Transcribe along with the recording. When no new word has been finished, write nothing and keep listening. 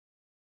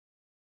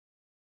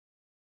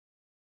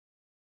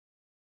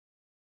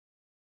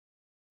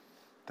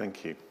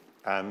Thank you.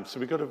 So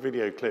we've got a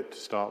video clip to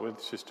start with.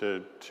 It's just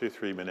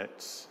 2-3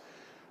 minutes.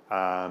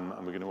 And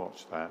we're going to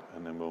watch that,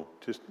 and then we'll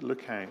just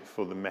look out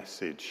for the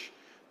message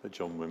that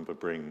John Wimber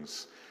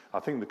brings. I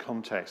think the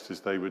context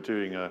is they were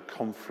doing a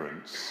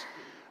conference,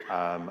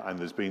 and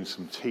there's been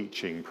some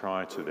teaching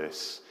prior to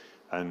this,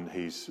 and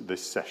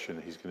this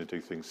session he's going to do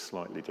things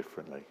slightly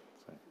differently.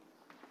 So.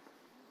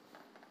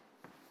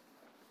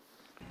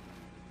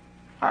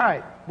 All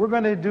right, we're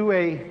going to do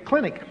a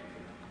clinic.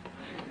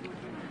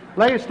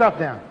 Lay your stuff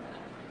down.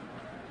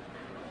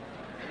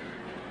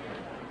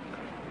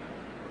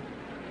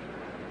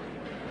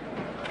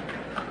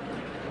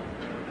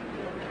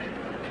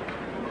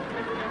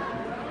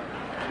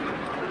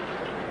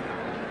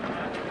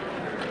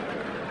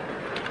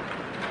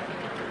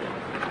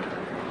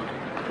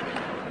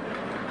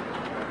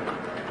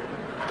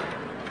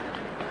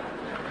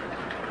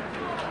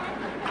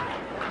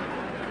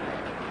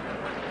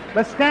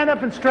 Let's stand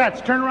up and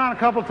stretch. Turn around a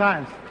couple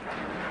times.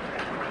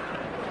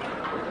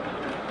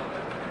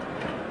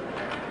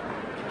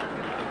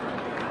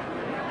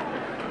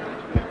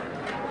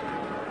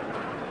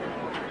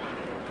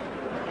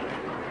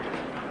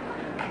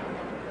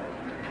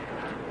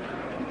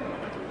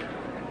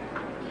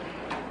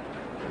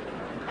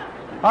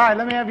 All right,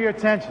 let me have your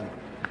attention.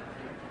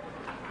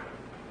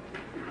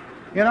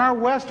 In our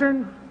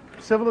Western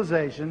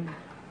civilization,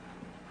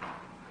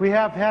 we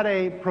have had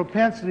a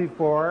propensity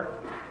for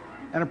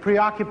and a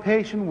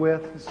preoccupation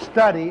with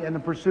study and the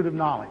pursuit of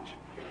knowledge.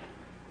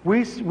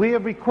 We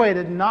have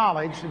equated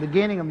knowledge, the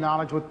gaining of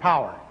knowledge, with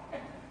power.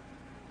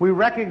 We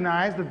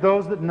recognize that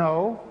those that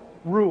know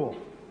rule.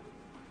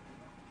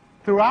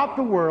 Throughout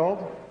the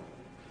world,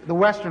 the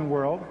Western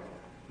world,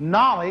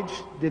 knowledge,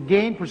 the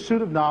gained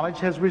pursuit of knowledge,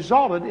 has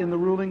resulted in the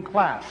ruling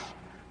class.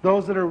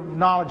 Those that are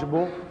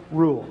knowledgeable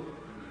rule.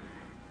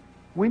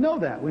 We know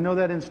that. We know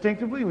that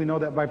instinctively. We know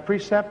that by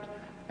precept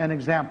and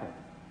example.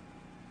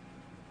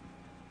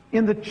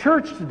 In the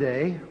church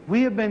today,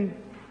 we have been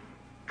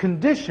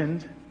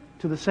conditioned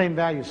to the same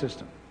value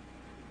system.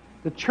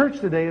 The church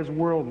today is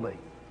worldly.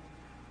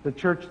 The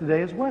church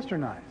today is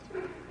westernized.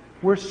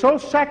 We're so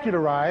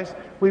secularized,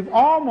 we've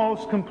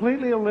almost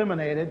completely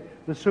eliminated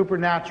the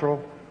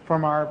supernatural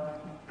from our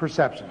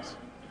perceptions.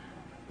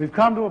 We've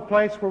come to a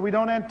place where we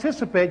don't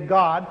anticipate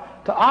God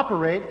to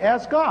operate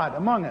as God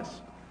among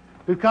us.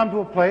 We've come to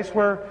a place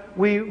where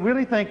we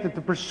really think that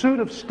the pursuit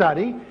of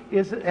study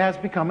has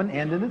become an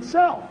end in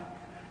itself,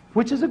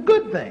 which is a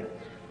good thing.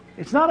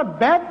 It's not a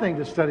bad thing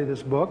to study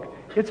this book.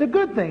 It's a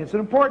good thing. It's an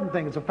important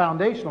thing. It's a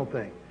foundational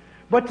thing.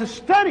 But to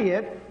study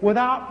it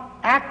without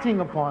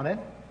acting upon it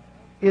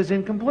is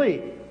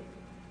incomplete.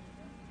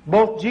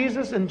 Both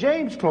Jesus and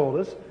James told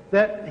us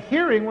that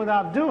hearing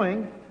without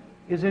doing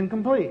is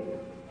incomplete.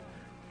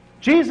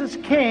 Jesus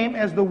came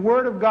as the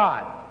Word of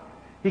God.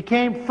 He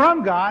came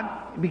from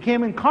God,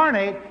 became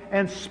incarnate,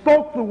 and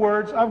spoke the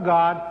words of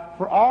God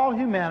for all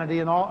humanity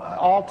and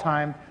all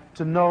time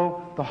to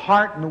know the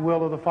heart and the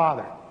will of the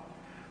Father.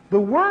 The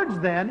words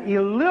then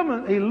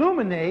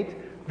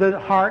illuminate the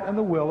heart and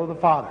the will of the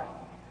Father.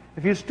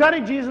 If you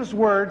study Jesus'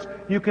 words,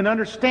 you can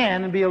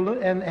understand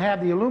and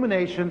have the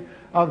illumination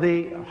of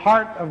the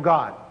heart of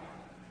God.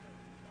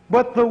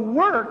 But the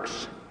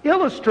works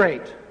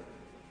illustrate.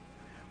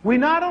 We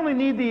not only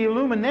need the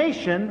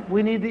illumination,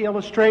 we need the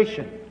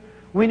illustration.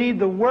 We need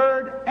the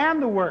Word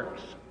and the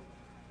works.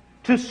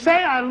 To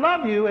say I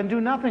love you and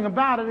do nothing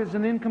about it is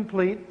an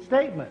incomplete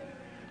statement.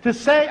 To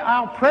say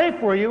I'll pray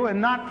for you and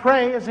not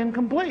pray is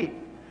incomplete.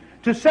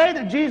 To say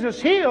that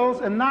Jesus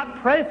heals and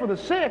not pray for the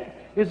sick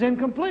is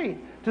incomplete.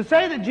 To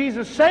say that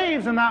Jesus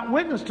saves and not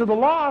witness to the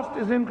lost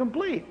is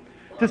incomplete.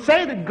 To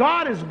say that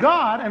God is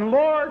God and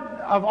Lord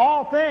of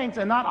all things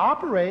and not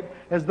operate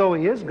as though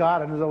He is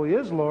God and as though He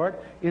is Lord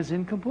is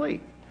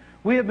incomplete.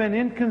 We have been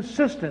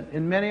inconsistent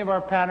in many of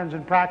our patterns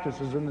and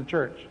practices in the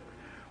church.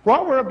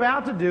 What we're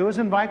about to do is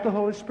invite the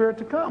Holy Spirit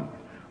to come.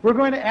 We're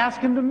going to ask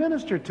Him to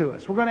minister to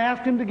us. We're going to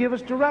ask Him to give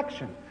us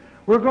direction.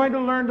 We're going to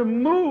learn to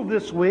move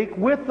this week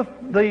with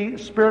the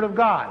Spirit of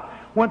God.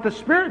 What the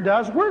Spirit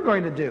does, we're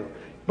going to do.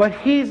 But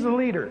He's the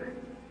leader.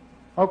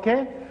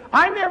 Okay?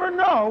 I never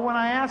know when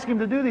I ask Him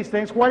to do these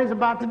things what He's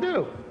about to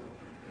do.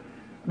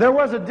 There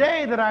was a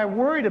day that I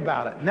worried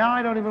about it. Now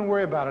I don't even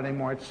worry about it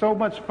anymore. It's so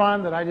much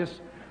fun that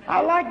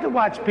I like to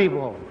watch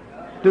people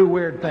do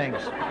weird things.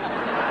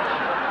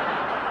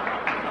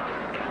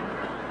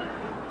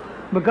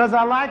 Because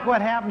I like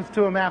what happens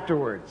to them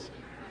afterwards.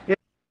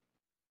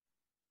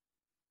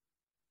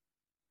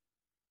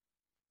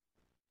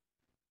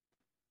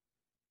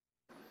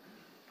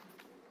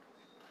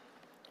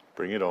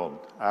 Bring it on.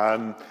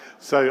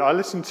 So I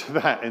listened to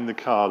that in the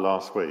car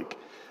last week,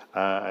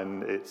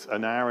 and it's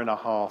an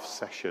hour-and-a-half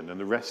session, and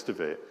the rest of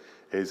it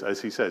is,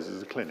 as he says,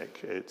 is a clinic.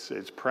 It's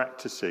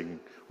practicing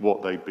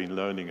what they've been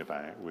learning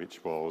about,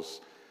 which was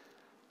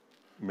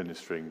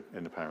ministering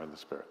in the power of the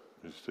Spirit.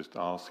 It's just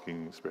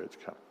asking the Spirit to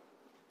come.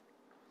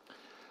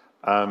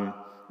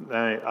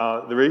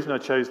 Now, the reason I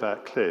chose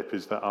that clip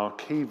is that our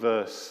key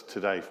verse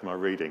today from our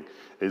reading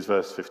is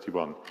verse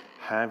 51.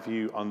 Have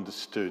you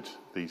understood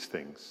these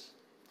things?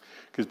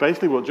 Because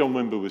basically what John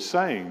Wimber was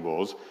saying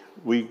was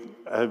we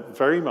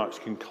very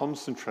much can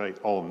concentrate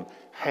on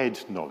head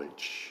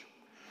knowledge.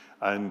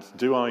 And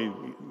do I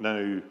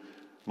know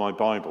my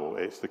Bible?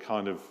 It's the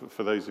kind of,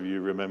 for those of you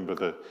who remember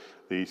the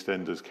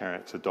EastEnders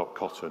character Dot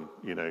Cotton,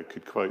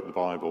 could quote the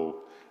Bible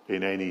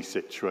in any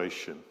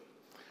situation,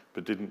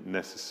 but didn't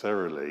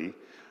necessarily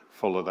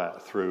follow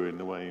that through in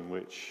the way in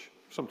which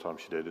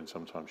sometimes she did and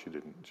sometimes she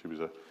didn't. She was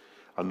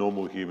a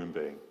normal human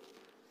being.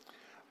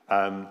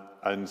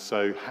 And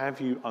so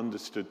have you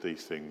understood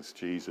these things,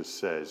 Jesus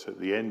says, at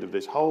the end of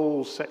this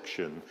whole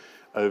section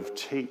of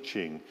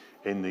teaching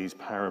in these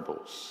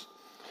parables.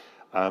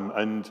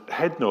 And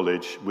head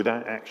knowledge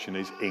without action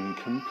is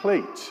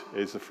incomplete,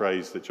 is the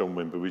phrase that John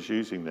Wimber was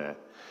using there.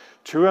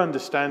 True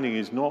understanding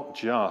is not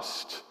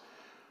just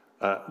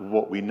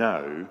what we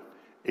know,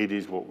 it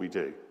is what we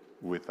do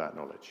with that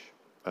knowledge.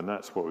 And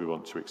that's what we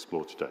want to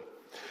explore today.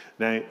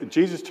 Now,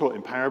 Jesus taught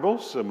in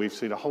parables, and we've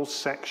seen a whole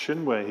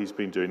section where he's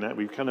been doing that.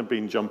 We've kind of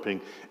been jumping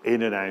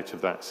in and out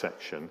of that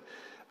section.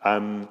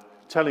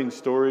 Telling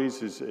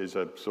stories is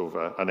a sort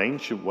of an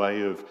ancient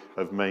way of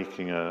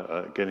making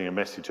getting a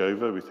message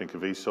over. We think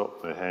of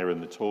Aesop, the hare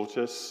and the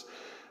tortoise,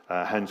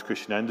 Hans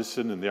Christian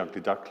Andersen and the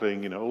ugly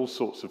duckling, all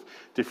sorts of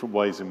different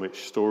ways in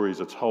which stories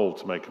are told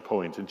to make a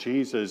point. And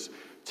Jesus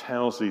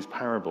tells these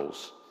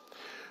parables.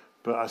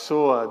 But I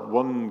saw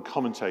one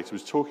commentator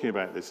was talking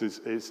about this.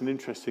 It's an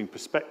interesting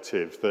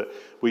perspective that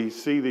we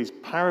see these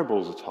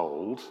parables are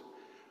told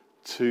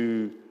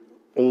to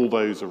all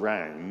those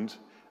around,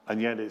 and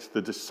yet it's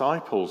the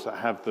disciples that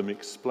have them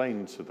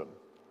explained to them.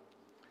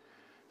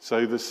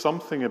 So there's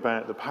something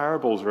about the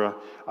parables are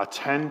a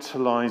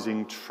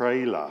tantalizing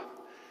trailer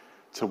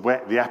to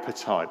whet the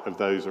appetite of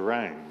those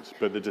around.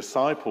 But the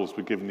disciples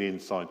were given the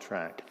inside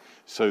track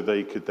so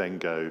they could then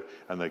go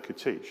and they could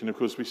teach. And of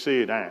course we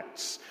see in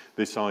Acts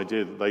this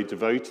idea that they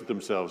devoted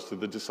themselves to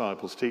the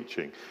disciples'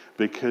 teaching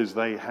because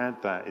they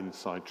had that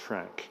inside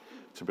track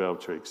to be able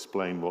to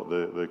explain what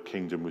the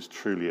kingdom was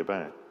truly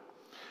about.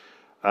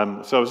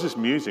 So I was just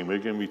musing, we're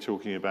going to be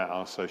talking about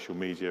our social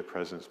media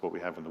presence, what we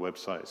have on the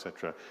website,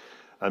 etc.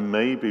 And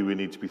maybe we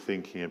need to be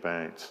thinking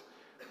about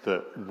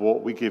that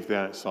what we give the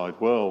outside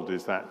world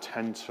is that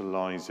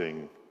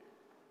tantalizing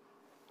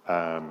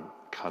kind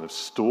of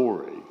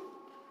story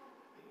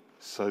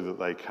so that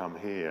they come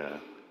here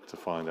to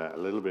find out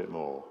a little bit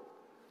more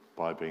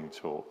by being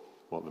taught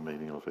what the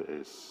meaning of it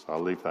is.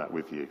 I'll leave that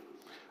with you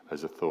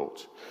as a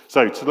thought.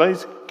 So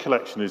today's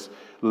collection is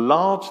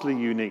largely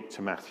unique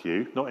to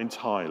Matthew, not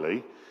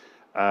entirely.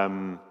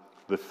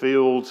 The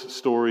field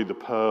story, the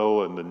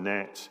pearl and the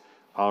net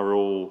are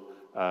all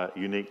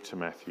unique to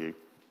Matthew.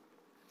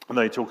 And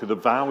they talk of the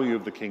value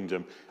of the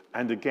kingdom.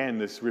 And again,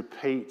 this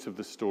repeat of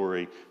the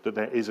story that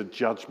there is a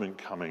judgment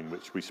coming,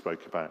 which we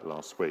spoke about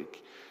last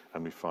week.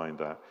 And we find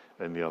that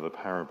in the other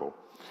parable.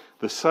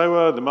 The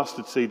sower, the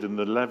mustard seed, and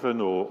the leaven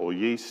or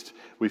yeast,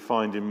 we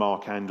find in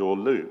Mark and or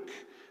Luke.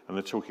 And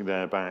they're talking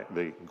there about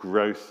the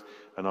growth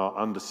and our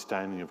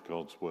understanding of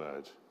God's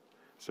word.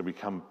 So we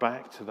come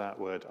back to that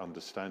word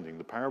understanding.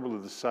 The parable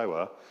of the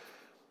sower,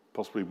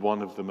 possibly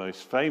one of the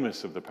most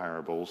famous of the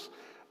parables,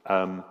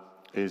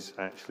 is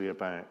actually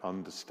about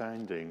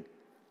understanding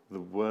the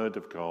word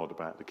of God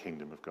about the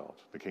kingdom of God,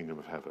 the kingdom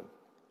of heaven.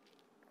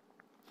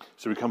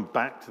 So we come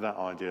back to that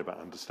idea about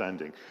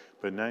understanding.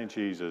 But now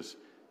Jesus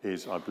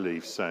is, I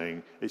believe,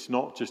 saying it's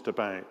not just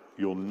about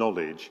your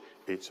knowledge,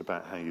 it's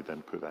about how you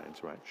then put that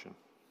into action.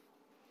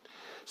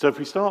 So if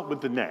we start with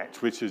the net,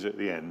 which is at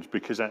the end,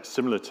 because that's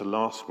similar to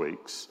last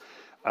week's,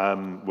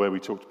 where we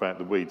talked about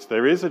the weeds.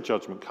 There is a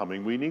judgment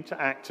coming. We need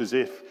to act as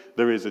if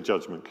there is a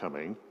judgment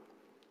coming.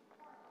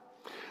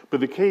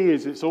 But the key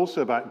is it's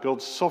also about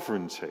God's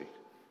sovereignty.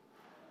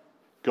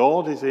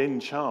 God is in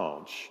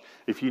charge.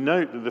 If you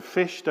note that the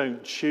fish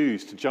don't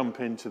choose to jump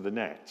into the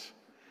net,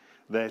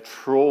 they're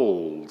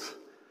trawled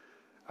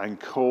and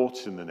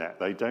caught in the net.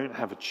 They don't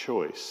have a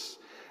choice.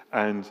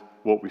 And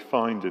what we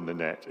find in the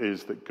net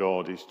is that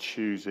God is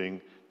choosing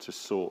to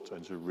sort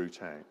and to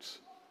root out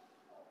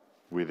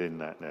within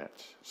that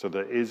net. So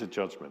there is a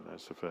judgment.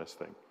 That's the first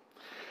thing.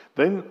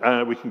 Then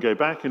we can go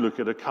back and look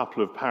at a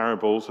couple of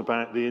parables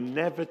about the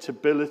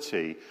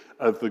inevitability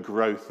of the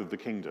growth of the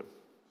kingdom.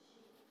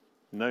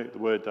 Note the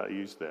word that I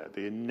used there,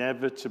 the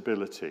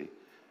inevitability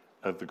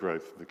of the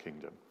growth of the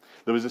kingdom.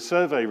 There was a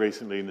survey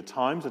recently in the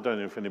Times. I don't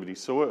know if anybody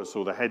saw it or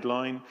saw the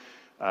headline.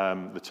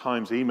 The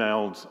Times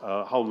emailed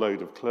a whole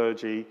load of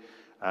clergy.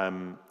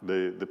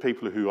 The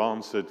people who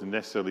answered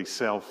necessarily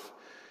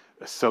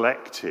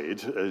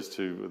self-selected as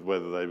to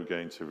whether they were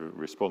going to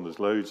respond. There's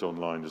loads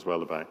online as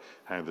well about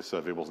how the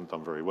survey wasn't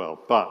done very well.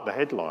 But the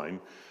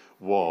headline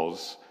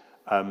was,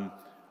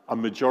 a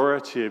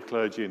majority of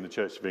clergy in the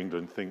Church of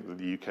England think that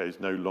the UK is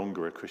no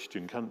longer a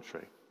Christian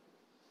country.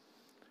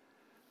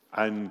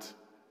 And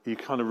you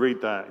kind of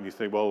read that and you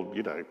think, well,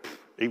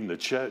 even the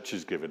church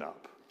has given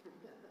up.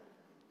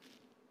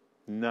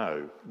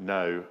 No,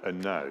 no,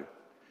 and no.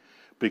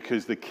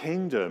 Because the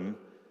kingdom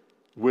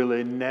will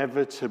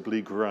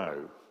inevitably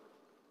grow.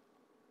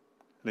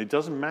 And it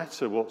doesn't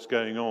matter what's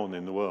going on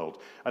in the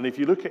world. And if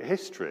you look at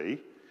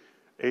history,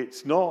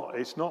 it's not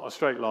a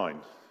straight line.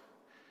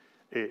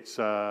 It's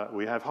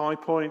we have high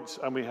points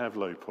and we have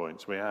low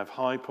points. We have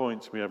high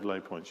points, we have low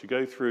points. You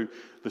go through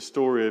the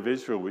story of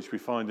Israel, which we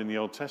find in the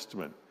Old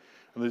Testament,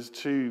 and there's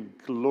two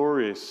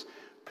glorious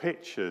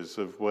pictures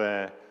of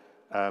where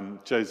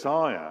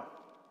Josiah,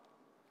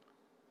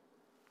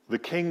 the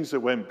kings that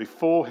went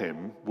before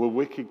him were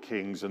wicked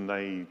kings, and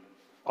they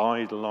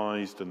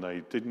idolized and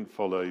they didn't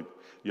follow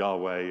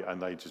Yahweh,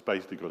 and they just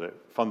basically got it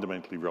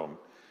fundamentally wrong.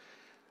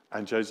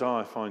 And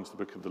Josiah finds the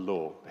book of the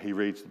law. He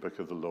reads the book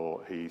of the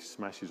law. He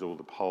smashes all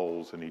the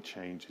poles and he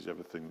changes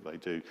everything that they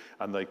do.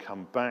 And they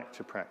come back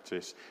to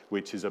practice,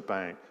 which is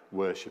about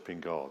worshipping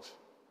God.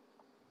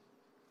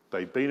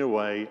 They've been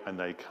away and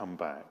they come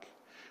back.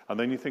 And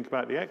then you think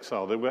about the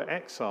exile. They were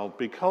exiled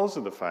because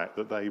of the fact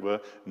that they were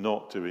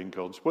not doing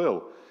God's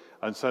will.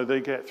 And so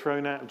they get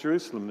thrown out of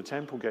Jerusalem. The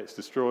temple gets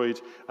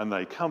destroyed and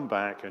they come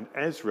back, and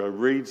Ezra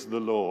reads the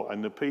law.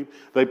 And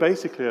they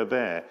basically are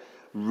there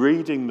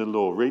reading the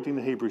law, reading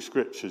the Hebrew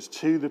scriptures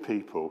to the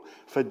people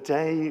for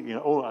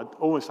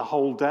almost a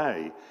whole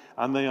day.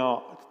 And they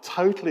are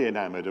totally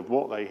enamored of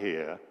what they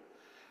hear,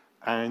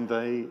 and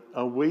they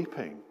are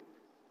weeping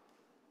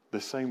the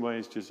same way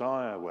as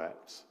Josiah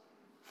wept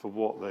for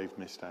what they've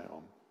missed out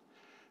on.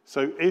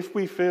 So if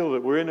we feel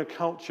that we're in a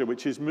culture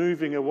which is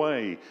moving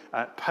away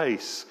at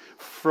pace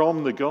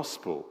from the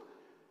gospel,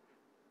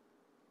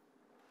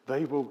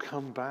 they will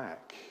come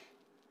back,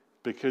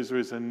 because there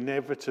is an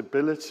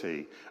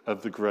inevitability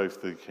of the growth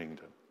of the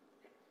kingdom.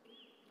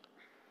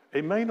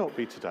 It may not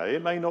be today,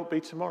 it may not be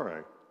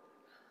tomorrow,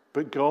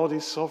 but God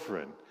is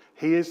sovereign.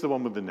 He is the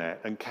one with the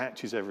net and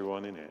catches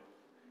everyone in it.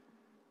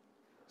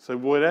 So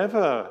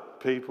whatever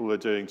people are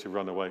doing to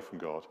run away from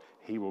God,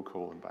 he will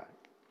call them back.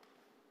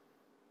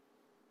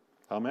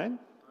 Amen?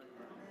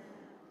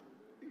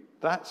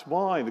 That's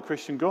why the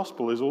Christian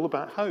gospel is all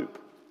about hope.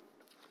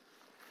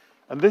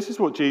 And this is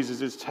what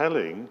Jesus is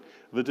telling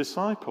the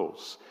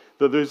disciples,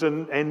 that there's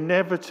an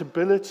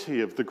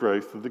inevitability of the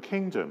growth of the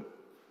kingdom.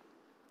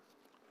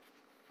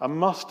 A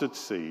mustard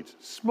seed,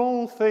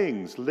 small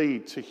things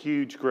lead to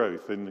huge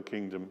growth in the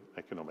kingdom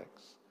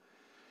economics.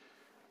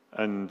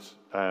 And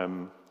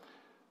the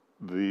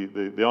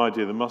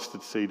idea of the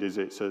mustard seed is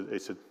it's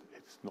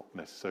not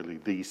necessarily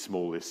the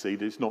smallest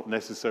seed. It's not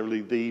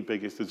necessarily the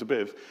biggest. There's a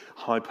bit of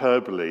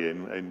hyperbole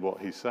in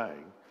what he's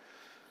saying.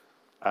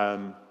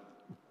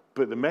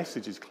 But the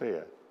message is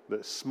clear,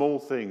 that small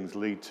things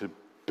lead to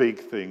big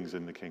things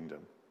in the kingdom,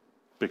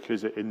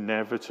 because it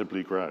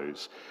inevitably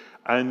grows.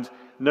 And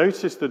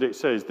notice that it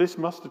says this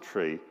mustard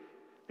tree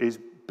is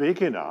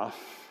big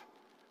enough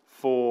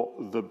for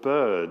the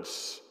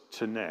birds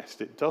to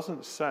nest. It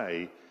doesn't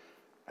say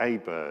a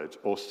bird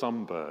or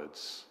some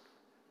birds.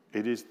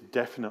 It is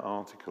definite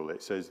article.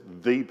 It says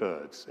the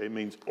birds. It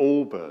means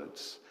all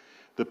birds.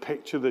 The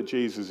picture that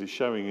Jesus is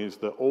showing is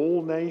that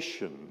all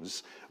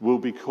nations will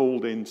be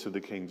called into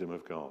the kingdom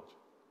of God.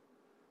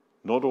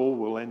 Not all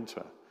will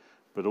enter,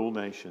 but all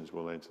nations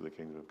will enter the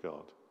kingdom of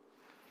God.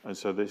 And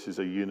so this is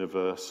a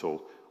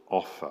universal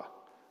offer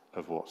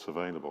of what's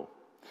available.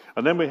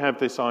 And then we have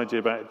this idea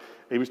about,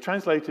 it was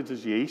translated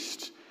as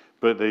yeast,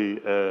 but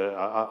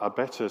a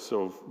better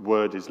sort of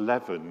word is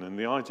leaven. And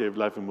the idea of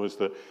leaven was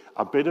that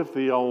a bit of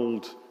the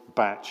old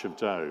batch of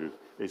dough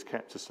is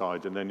kept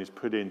aside and then is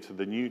put into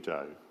the new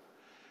dough.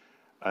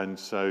 And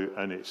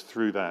it's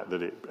through that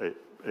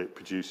it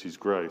produces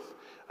growth.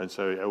 And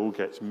so it all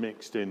gets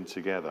mixed in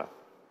together.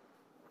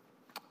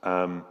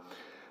 And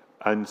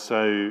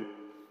so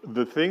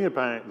the thing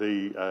about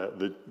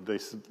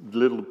this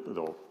little,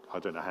 well, I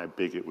don't know how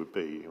big it would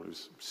be. It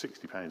was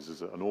 60 pounds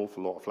is an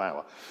awful lot of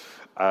flour.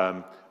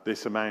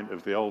 This amount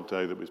of the old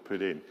dough that was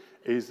put in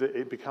is that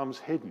it becomes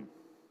hidden.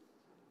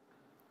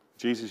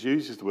 Jesus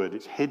uses the word,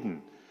 it's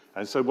hidden.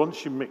 And so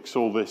once you mix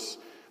all this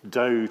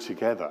dough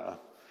together,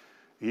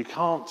 you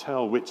can't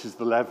tell which is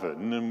the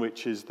leaven and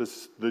which is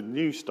the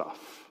new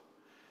stuff.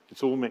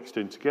 It's all mixed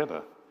in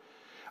together.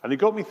 And it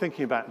got me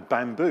thinking about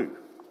bamboo,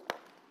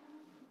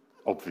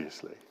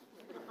 obviously.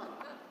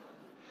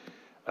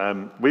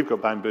 We've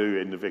got bamboo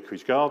in the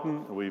vicarage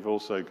garden. We've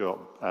also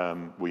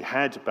got, we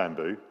had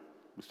bamboo,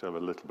 we still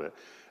have a little bit,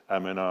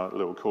 in our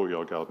little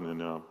courtyard garden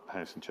in our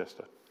house in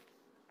Chester.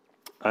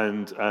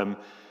 And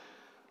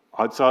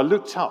so I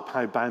looked up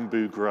how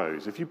bamboo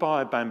grows. If you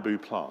buy a bamboo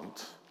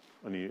plant,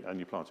 and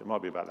you plant it, it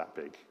might be about that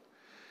big.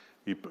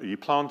 You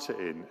plant it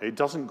in, it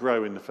doesn't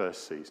grow in the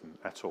first season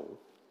at all.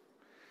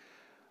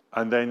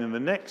 And then in the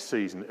next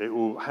season, it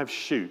will have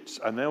shoots,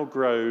 and they'll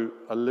grow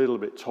a little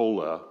bit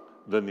taller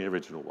than the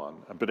original one.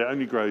 But it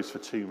only grows for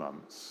 2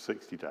 months,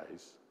 60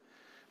 days.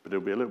 But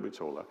it'll be a little bit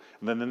taller.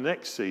 And then the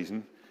next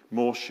season,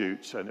 more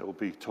shoots, and it will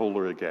be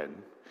taller again.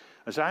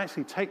 And so it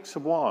actually takes a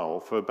while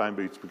for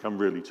bamboo to become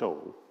really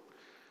tall.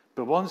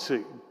 But once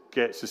it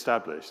gets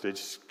established, it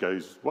just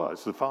goes, well,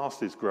 it's the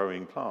fastest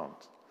growing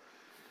plant.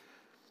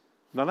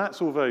 Now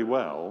that's all very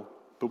well,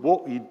 but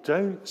what you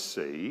don't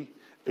see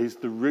is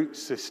the root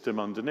system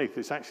underneath.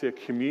 It's actually a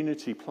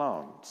community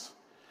plant.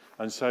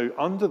 And so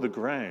under the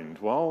ground,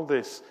 while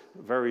this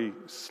very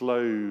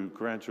slow,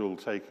 gradual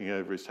taking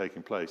over is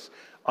taking place,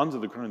 under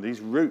the ground,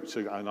 these roots,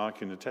 and I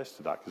can attest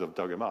to that because I've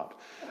dug them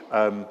up,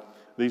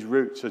 these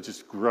roots are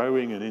just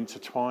growing and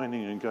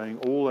intertwining and going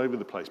all over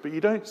the place. But you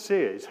don't see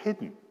it. It's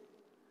hidden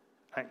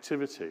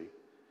activity.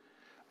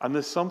 And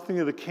there's something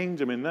of the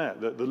kingdom in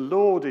that the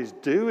Lord is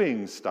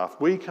doing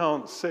stuff we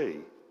can't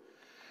see.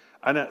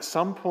 And at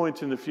some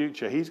point in the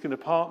future, he's going to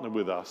partner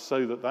with us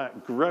so that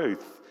that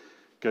growth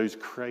goes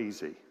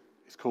crazy.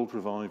 It's called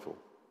revival.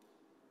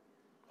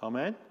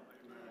 Amen?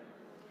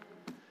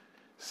 Amen?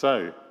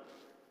 So,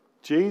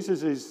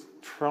 Jesus is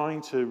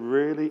trying to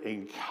really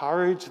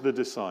encourage the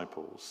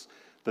disciples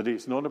that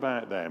it's not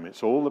about them,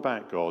 it's all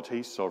about God,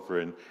 he's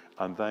sovereign,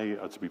 and they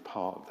are to be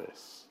part of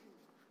this.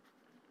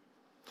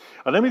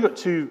 And then we've got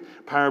two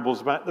parables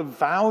about the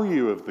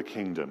value of the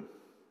kingdom.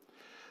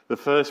 The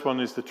first one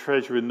is the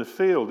treasure in the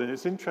field, and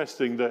it's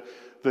interesting that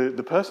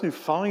the person who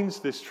finds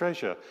this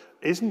treasure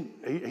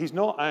he's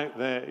not out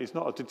there, he's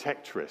not a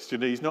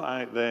detectorist, he's not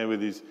out there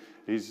with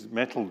his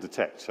metal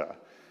detector.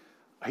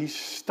 He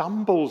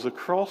stumbles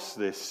across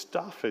this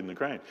stuff in the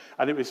ground.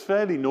 And it was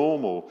fairly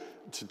normal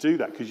to do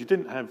that because you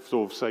didn't have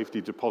sort of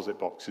safety deposit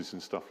boxes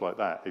and stuff like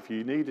that. If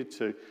you needed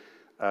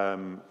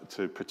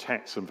to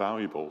protect some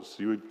valuables,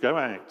 you would go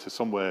out to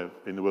somewhere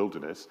in the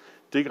wilderness,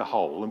 dig a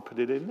hole and put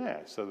it in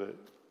there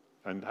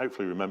and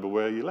hopefully remember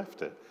where you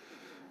left it.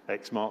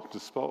 X marks the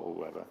spot or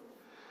whatever.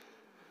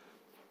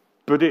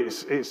 But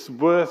it's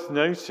worth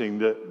noting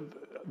that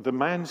the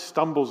man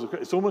stumbles.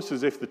 It's almost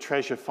as if the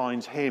treasure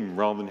finds him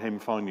rather than him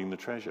finding the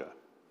treasure.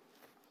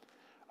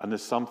 And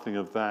there's something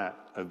of that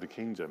of the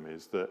kingdom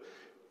is that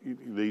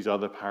these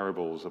other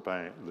parables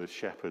about the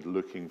shepherd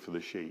looking for the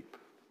sheep.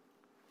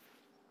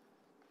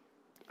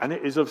 And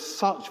it is of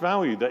such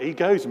value that he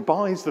goes and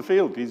buys the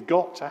field. He's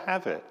got to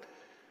have it.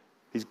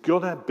 He's got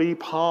to be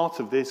part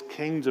of this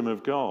kingdom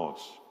of God.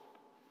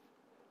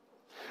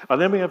 And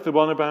then we have the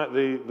one about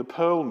the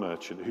pearl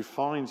merchant who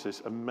finds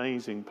this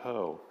amazing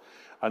pearl.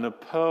 And a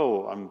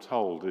pearl, I'm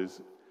told,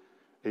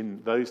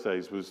 in those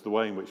days was the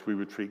way in which we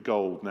would treat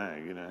gold now.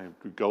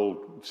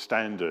 Gold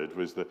standard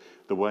was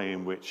the way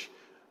in which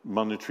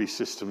monetary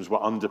systems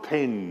were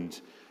underpinned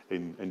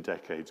in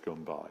decades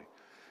gone by.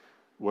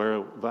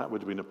 Where that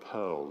would have been a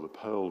pearl. The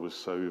pearl was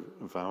so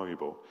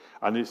valuable.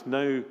 And it's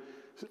no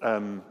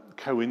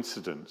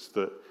coincidence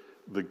that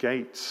the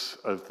gates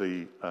of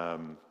the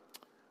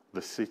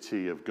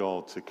city of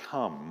God to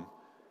come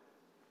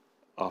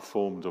are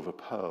formed of a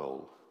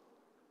pearl,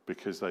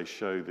 because they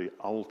show the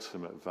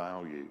ultimate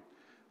value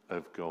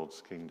of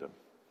God's kingdom.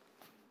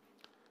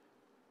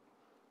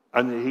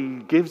 And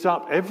he gives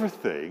up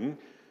everything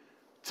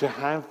to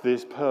have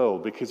this pearl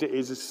because it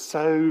is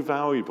so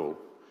valuable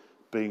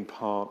being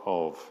part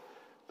of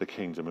the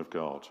kingdom of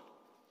God.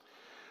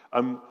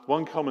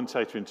 One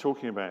commentator in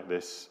talking about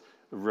this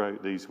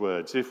wrote these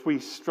words: if we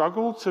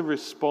struggle to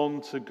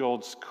respond to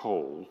God's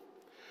call,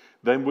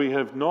 then we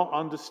have not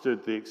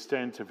understood the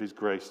extent of his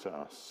grace to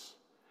us.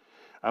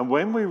 And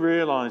when we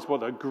realize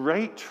what a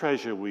great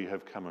treasure we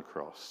have come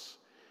across,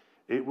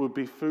 it would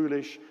be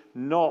foolish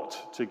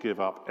not to give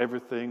up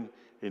everything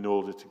in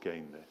order to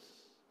gain this.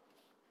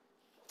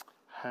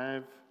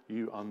 Have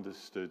you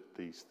understood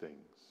these things?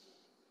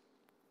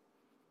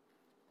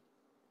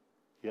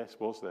 Yes,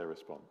 was their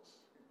response.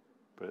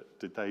 But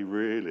did they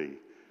really?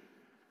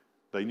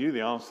 They knew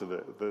the answer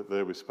that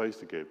they were supposed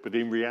to give. But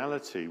in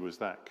reality, was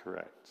that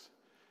correct?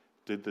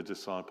 Did the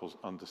disciples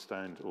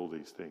understand all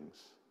these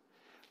things?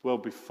 Well,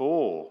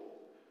 before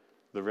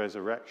the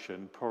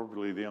resurrection,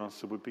 probably the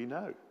answer would be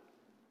no.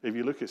 If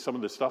you look at some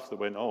of the stuff that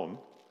went on,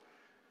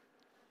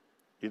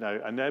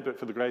 and there, but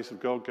for the grace of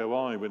God go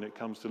I, when it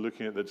comes to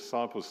looking at the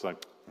disciples,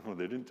 like, oh,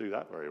 they didn't do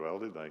that very well,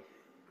 did they?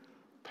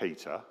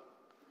 Peter,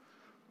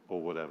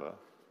 or whatever.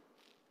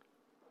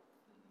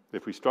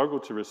 If we struggle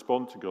to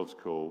respond to God's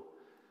call,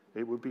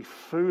 it would be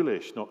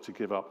foolish not to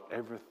give up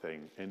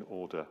everything in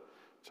order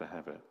to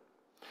have it.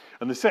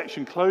 And the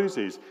section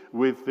closes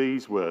with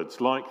these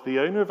words: like the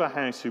owner of a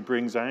house who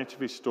brings out of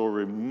his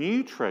storeroom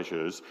new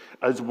treasures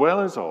as well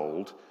as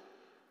old,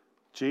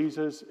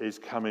 Jesus is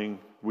coming,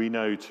 we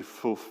know, to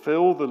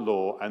fulfill the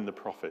law and the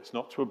prophets,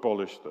 not to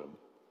abolish them.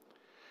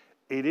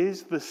 It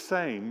is the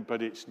same,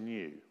 but it's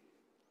new.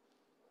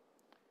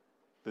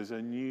 There's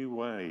a new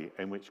way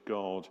in which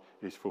God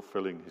is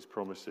fulfilling his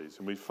promises.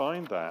 And we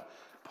find that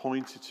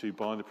pointed to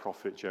by the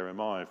prophet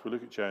Jeremiah. If we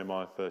look at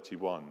Jeremiah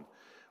 31,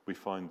 we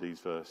find these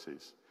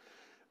verses.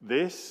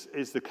 This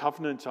is the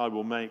covenant I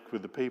will make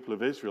with the people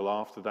of Israel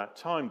after that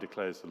time,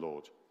 declares the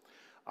Lord.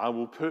 I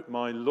will put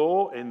my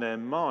law in their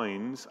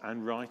minds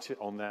and write it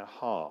on their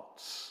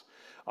hearts.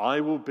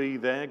 I will be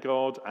their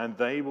God and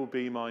they will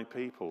be my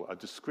people. A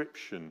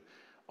description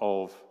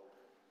of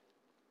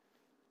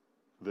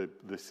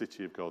the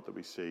city of God that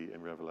we see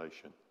in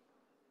Revelation,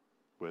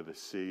 where the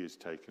sea is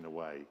taken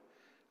away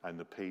and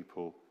the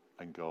people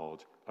and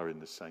God are in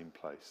the same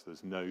place.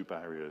 There's no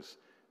barriers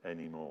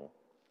anymore.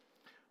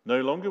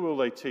 No longer will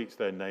they teach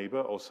their neighbor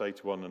or say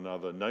to one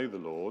another, 'Know the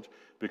Lord,'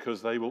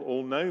 because they will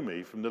all know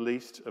me, from the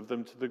least of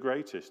them to the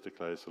greatest,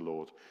 declares the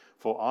Lord.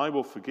 For I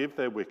will forgive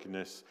their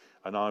wickedness,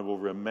 and I will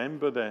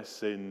remember their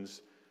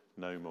sins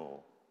no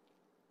more."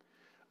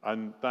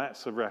 And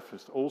that's a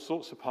reference to all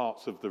sorts of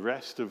parts of the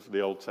rest of the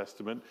Old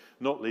Testament,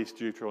 not least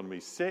Deuteronomy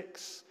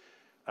 6,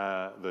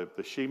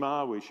 the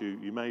Shema, which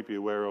you may be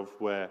aware of,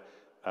 where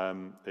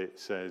it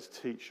says,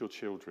 "Teach your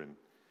children,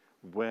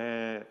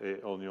 wear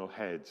it on your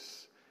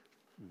heads,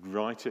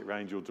 write it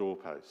round your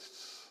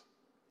doorposts,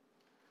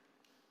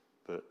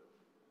 that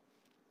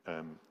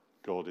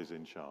God is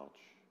in charge."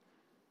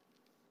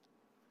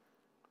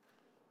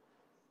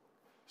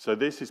 So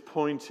this is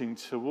pointing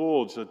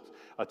towards a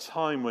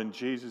time when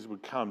Jesus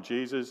would come.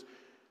 Jesus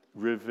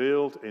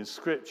revealed in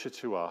Scripture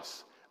to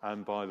us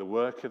and by the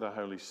work of the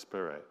Holy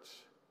Spirit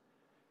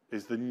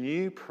is the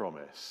new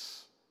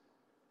promise,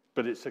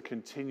 but it's a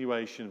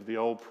continuation of the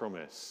old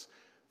promise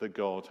that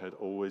God had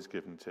always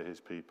given to his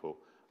people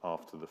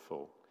after the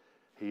fall.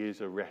 He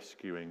is a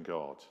rescuing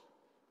God.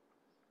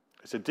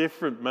 It's a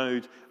different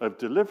mode of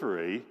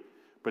delivery,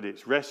 but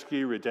it's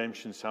rescue,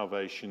 redemption,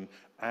 salvation,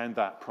 and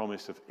that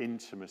promise of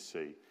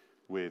intimacy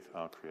with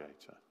our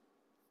Creator.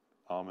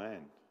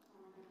 Amen.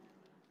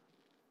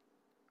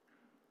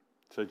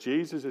 So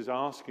Jesus is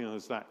asking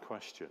us that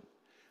question,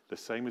 the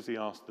same as he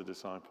asked the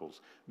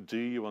disciples. Do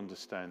you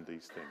understand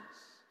these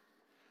things?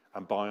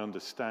 And by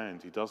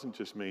understand, he doesn't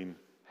just mean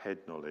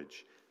head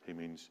knowledge. He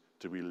means,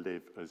 do we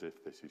live as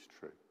if this is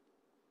true?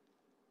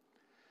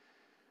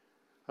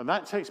 And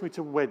that takes me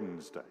to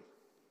Wednesday.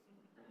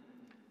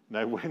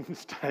 Now,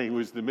 Wednesday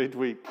was the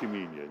midweek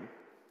communion.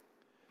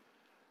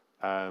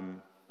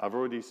 I've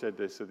already said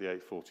this at the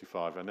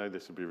 8:45. I know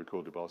this will be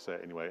recorded, but I'll say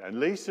it anyway. And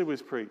Lisa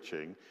was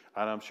preaching,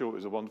 and I'm sure it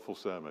was a wonderful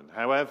sermon.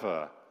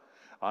 However,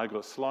 I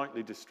got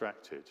slightly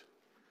distracted.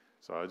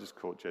 So I just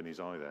caught Jenny's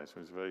eye there. So it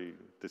was a very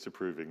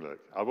disapproving look.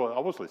 I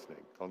was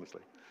listening,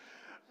 honestly.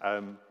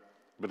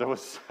 But I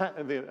was sat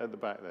at the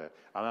back there,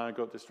 and I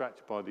got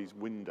distracted by these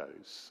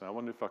windows. So I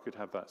wonder if I could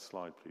have that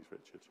slide, please,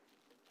 Richard.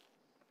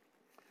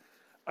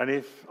 And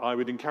if I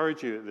would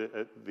encourage you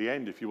at the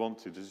end, if you want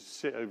to just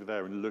sit over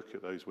there and look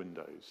at those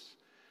windows,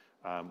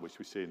 which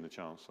we see in the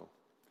chancel.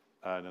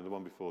 And the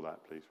one before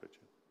that, please,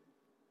 Richard.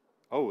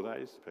 Oh, that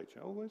is the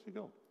picture. Oh, where's it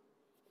gone?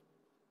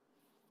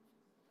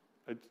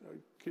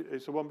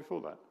 It's the one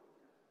before that.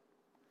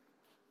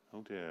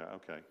 Oh dear,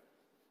 okay.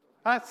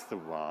 That's the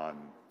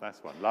one.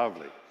 That's one.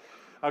 Lovely.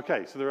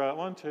 Okay, so there are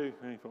 1, 2,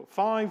 3, 4,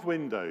 5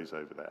 windows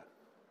over there.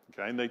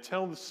 Okay, and they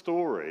tell the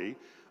story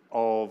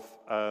of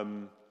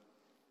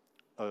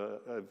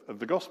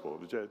the gospel.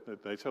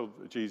 They tell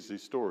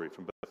Jesus' story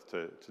from birth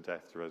to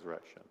death to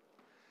resurrection.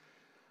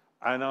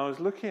 And I was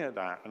looking at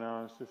that, and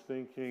I was just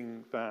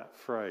thinking that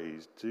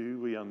phrase, do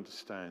we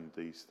understand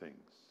these things?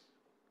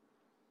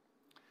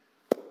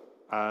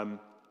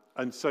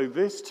 And so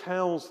this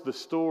tells the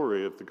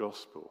story of the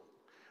gospel.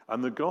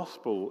 And the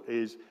gospel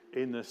is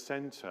in the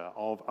center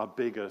of a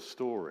bigger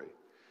story.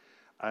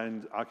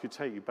 And I could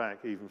take you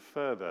back even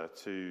further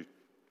to,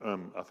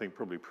 I think,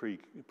 probably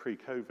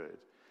pre-COVID.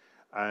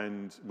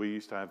 And we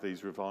used to have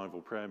these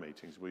revival prayer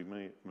meetings. We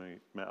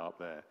met up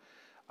there.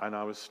 And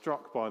I was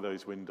struck by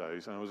those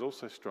windows, and I was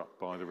also struck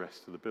by the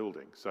rest of the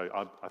building.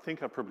 So I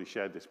think I probably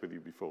shared this with you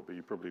before, but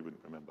you probably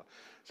wouldn't remember.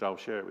 So I'll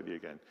share it with you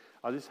again.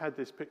 I just had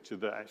this picture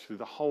that actually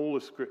the whole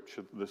of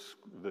Scripture,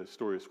 the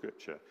story of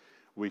Scripture,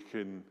 we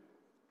can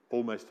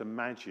almost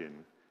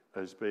imagine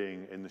as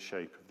being in the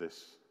shape of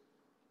this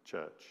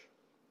church.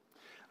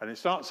 And it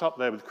starts up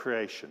there with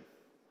creation.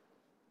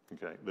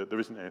 Okay, there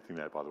isn't anything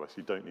there, by the way, so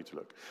you don't need to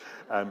look.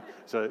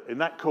 So in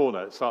that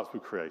corner, it starts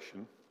with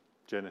creation,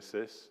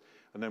 Genesis.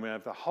 And then we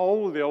have the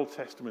whole of the Old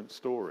Testament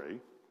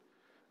story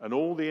and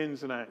all the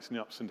ins and outs and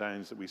the ups and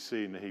downs that we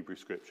see in the Hebrew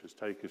Scriptures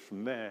take us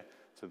from there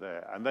to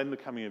there. And then the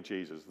coming of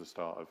Jesus, the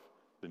start of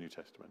the New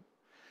Testament.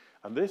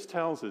 And this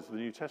tells us the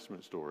New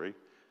Testament story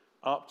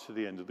up to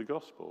the end of the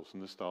Gospels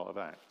and the start of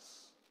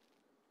Acts.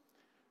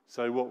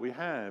 So what we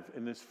have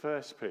in this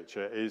first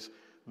picture is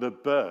the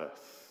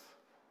birth,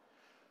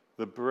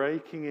 the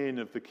breaking in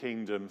of the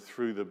kingdom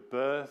through the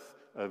birth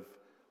of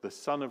the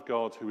Son of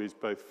God, who is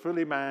both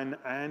fully man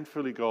and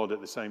fully God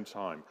at the same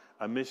time,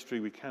 a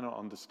mystery we cannot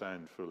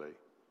understand fully.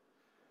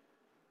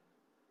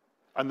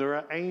 And there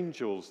are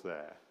angels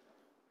there.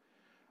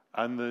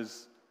 And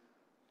there's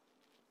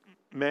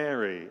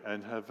Mary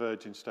and her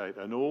virgin state,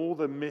 and all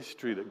the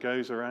mystery that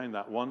goes around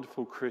that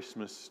wonderful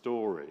Christmas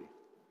story.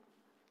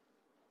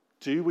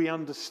 Do we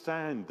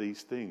understand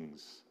these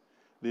things?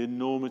 The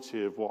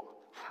enormity of what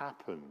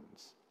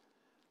happens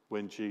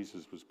when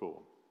Jesus was born.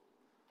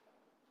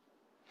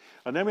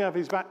 And then we have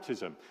his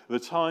baptism, the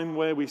time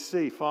where we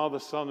see Father,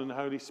 Son, and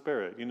Holy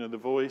Spirit, the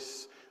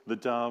voice, the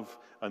dove,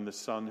 and the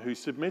Son, who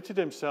submitted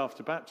himself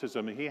to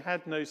baptism. He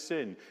had no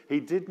sin. He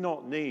did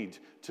not need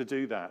to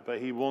do that, but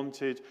he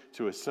wanted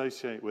to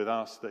associate with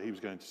us that he was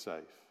going to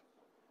save.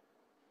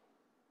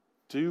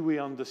 Do we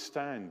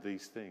understand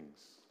these things?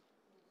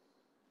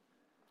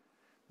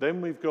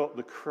 Then we've got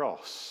the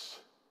cross.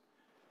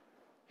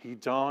 He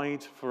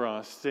died for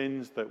our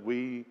sins that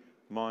we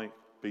might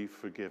be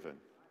forgiven.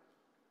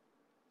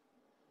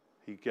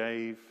 He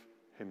gave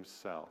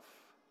himself.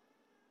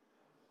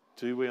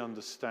 Do we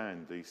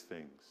understand these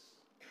things?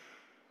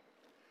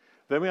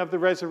 Then we have the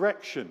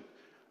resurrection.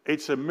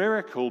 It's a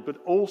miracle, but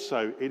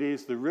also it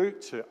is the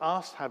route to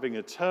us having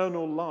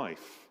eternal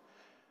life,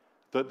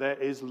 that there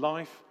is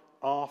life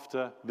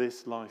after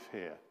this life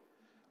here,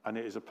 and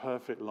it is a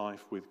perfect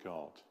life with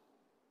God.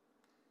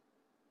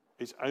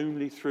 It's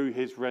only through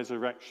his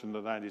resurrection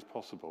that that is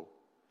possible.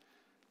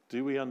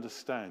 Do we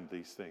understand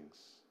these things?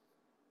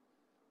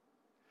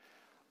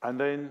 And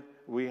then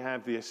we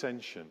have the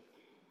ascension.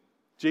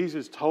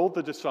 Jesus told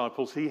the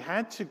disciples he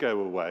had to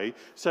go away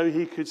so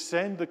he could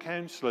send the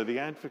counselor, the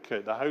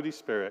advocate, the Holy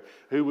Spirit,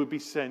 who would be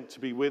sent to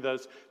be with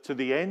us to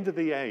the end of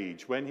the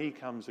age when he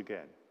comes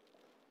again.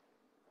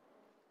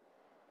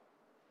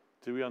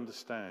 Do we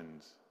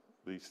understand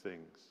these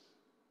things?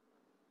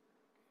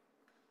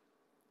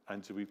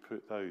 And do we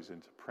put those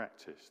into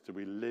practice? Do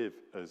we live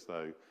as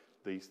though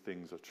these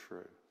things are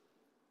true?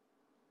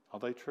 Are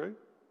they true?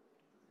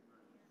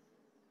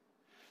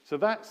 So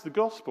that's the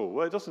gospel.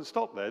 Well, it doesn't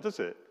stop there, does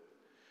it?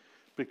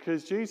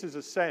 Because Jesus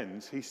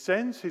ascends, he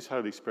sends his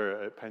Holy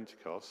Spirit at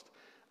Pentecost,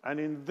 and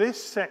in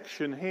this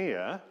section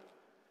here,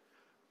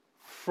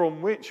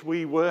 from which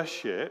we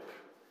worship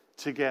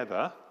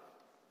together,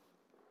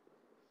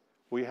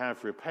 we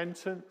have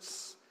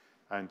repentance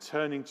and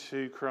turning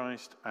to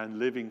Christ and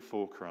living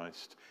for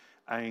Christ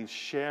and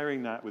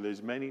sharing that with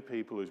as many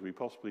people as we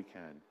possibly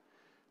can,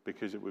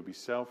 because it would be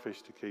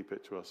selfish to keep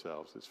it to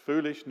ourselves. It's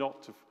foolish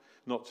not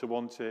to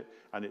want it,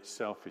 and it's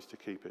selfish to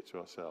keep it to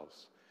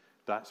ourselves.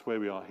 That's where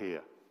we are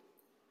here,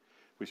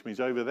 which means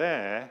over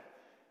there,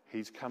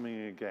 he's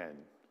coming again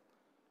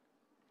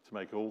to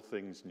make all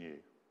things new.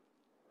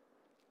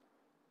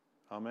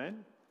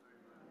 Amen?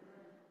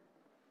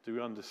 Do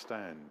we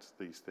understand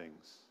these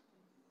things?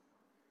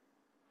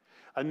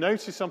 And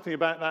notice something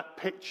about that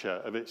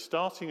picture of it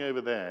starting over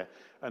there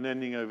and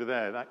ending over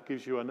there. That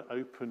gives you an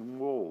open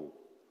wall.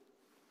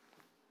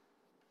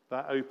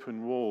 That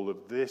open wall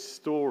of this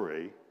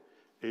story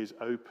is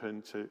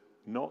open to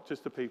not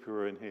just the people who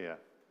are in here,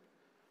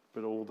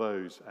 but all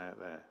those out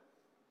there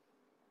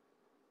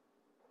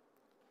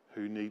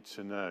who need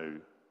to know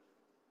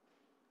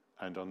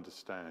and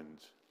understand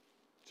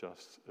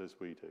just as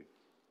we do.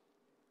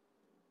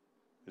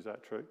 Is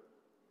that true?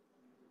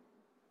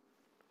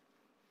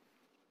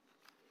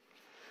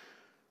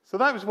 So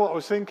that was what I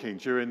was thinking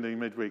during the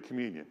midweek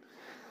communion.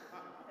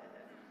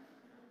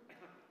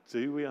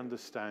 Do we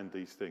understand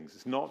these things?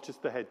 It's not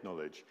just the head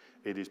knowledge,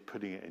 it is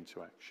putting it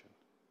into action.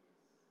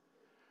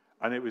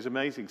 And it was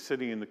amazing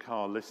sitting in the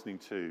car listening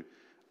to,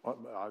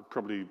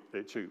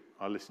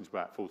 I listened to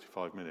about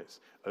 45 minutes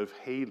of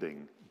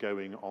healing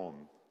going on,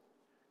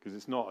 because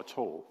it's not a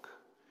talk.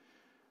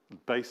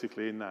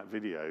 Basically in that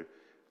video,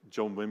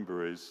 John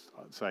Wimber is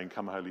saying,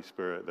 "Come Holy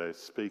Spirit," they're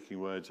speaking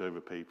words over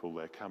people,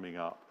 they're coming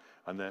up,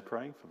 and they're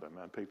praying for them,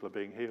 and people are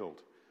being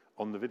healed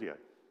on the video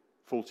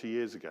 40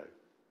 years ago.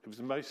 It was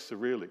the most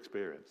surreal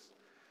experience.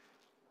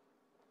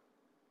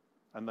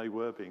 And they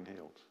were being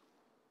healed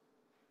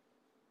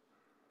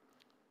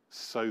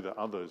so that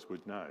others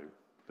would know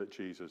that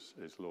Jesus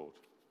is Lord.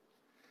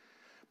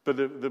 But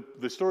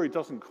the story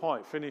doesn't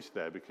quite finish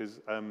there,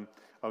 because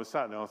I was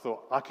sat there and I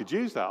thought, I could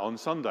use that on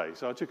Sunday.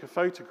 So I took a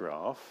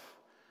photograph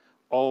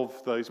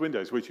of those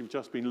windows, which you've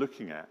just been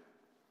looking at.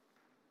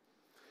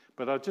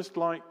 But I'd just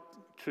like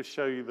to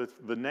show you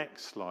the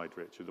next slide,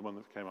 Richard, the one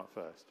that came up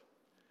first.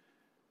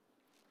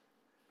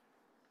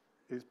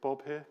 Is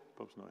Bob here?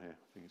 Bob's not here.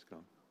 I think he's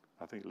gone.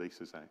 I think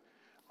Lisa's out.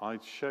 I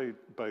showed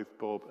both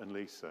Bob and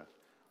Lisa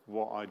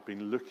what I'd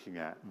been looking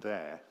at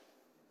there.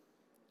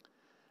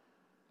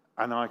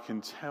 And I can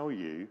tell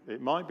you,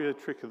 it might be a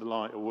trick of the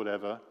light or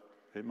whatever.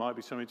 It might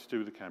be something to do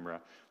with the camera.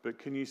 But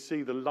can you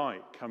see the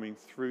light coming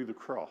through the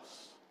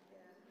cross?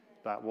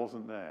 That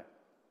wasn't there.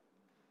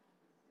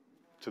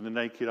 To the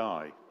naked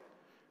eye,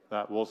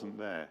 that wasn't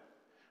there.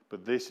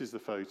 But this is the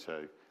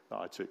photo that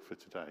I took for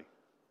today.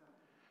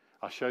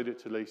 I showed it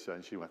to Lisa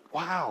and she went,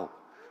 "Wow!"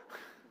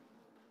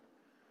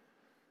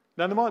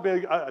 Now, there might be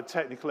a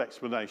technical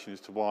explanation as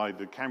to why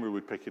the camera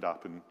would pick it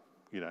up and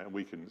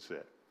we couldn't see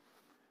it.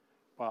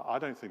 Well, I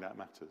don't think that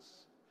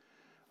matters.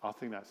 I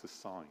think that's a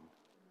sign.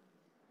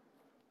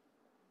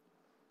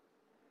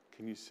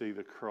 Can you see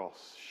the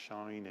cross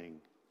shining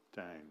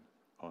down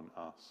on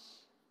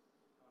us?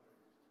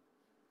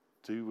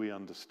 Do we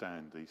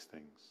understand these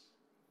things?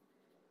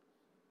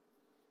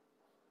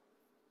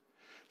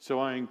 So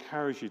I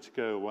encourage you to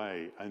go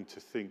away and to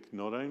think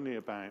not only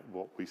about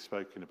what we've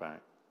spoken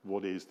about,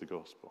 what is the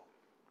gospel?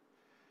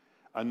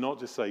 And not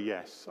just say,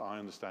 yes, I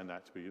understand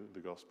that to be the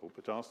gospel,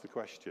 but ask the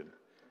question,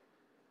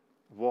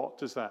 what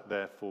does that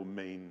therefore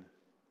mean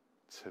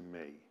to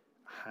me?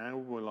 How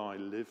will I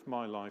live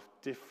my life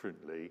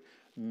differently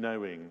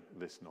knowing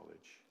this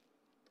knowledge?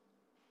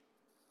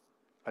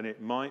 And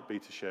it might be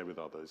to share with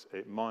others.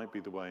 It might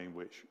be the way in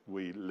which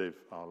we live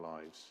our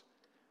lives.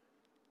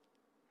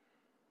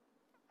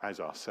 as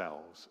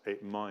ourselves.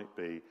 It might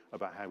be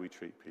about how we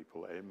treat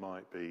people. It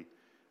might be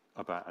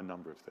about a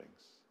number of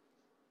things.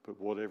 But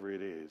whatever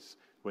it is,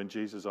 when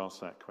Jesus asks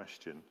that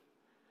question,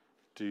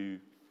 do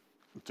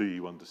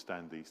you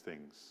understand these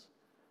things?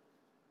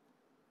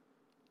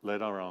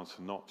 Let our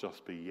answer not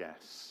just be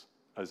yes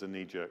as a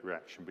knee-jerk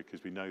reaction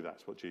because we know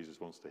that's what Jesus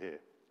wants to hear,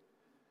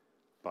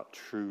 but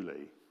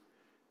truly,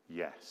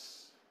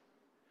 yes,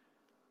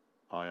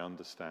 I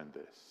understand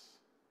this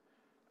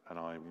and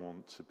I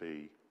want to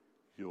be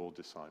your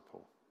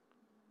disciple.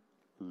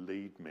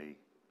 Lead me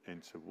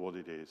into what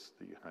it is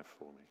that you have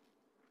for me.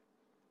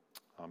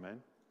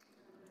 Amen.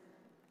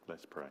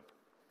 Let's pray.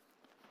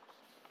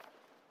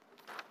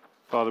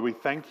 Father, we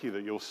thank you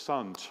that your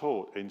Son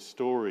taught in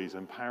stories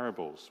and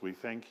parables. We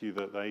thank you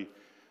that they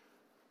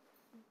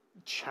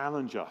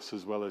challenge us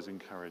as well as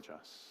encourage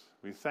us.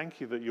 We thank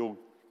you that your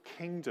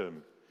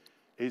kingdom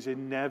is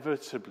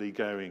inevitably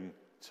going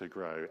to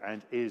grow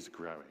and is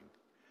growing.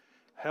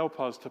 Help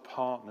us to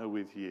partner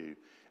with you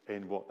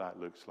in what that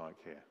looks like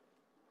here.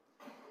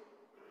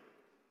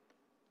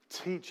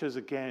 Teach us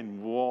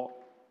again what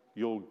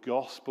your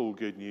gospel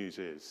good news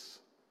is.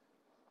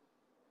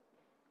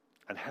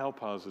 And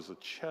help us as a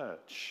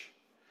church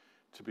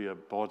to be a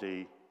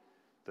body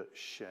that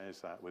shares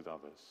that with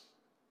others.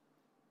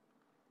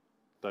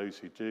 Those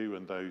who do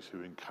and those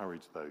who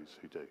encourage those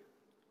who do. And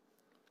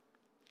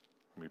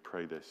we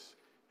pray this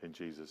in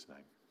Jesus'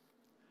 name.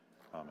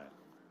 Amen.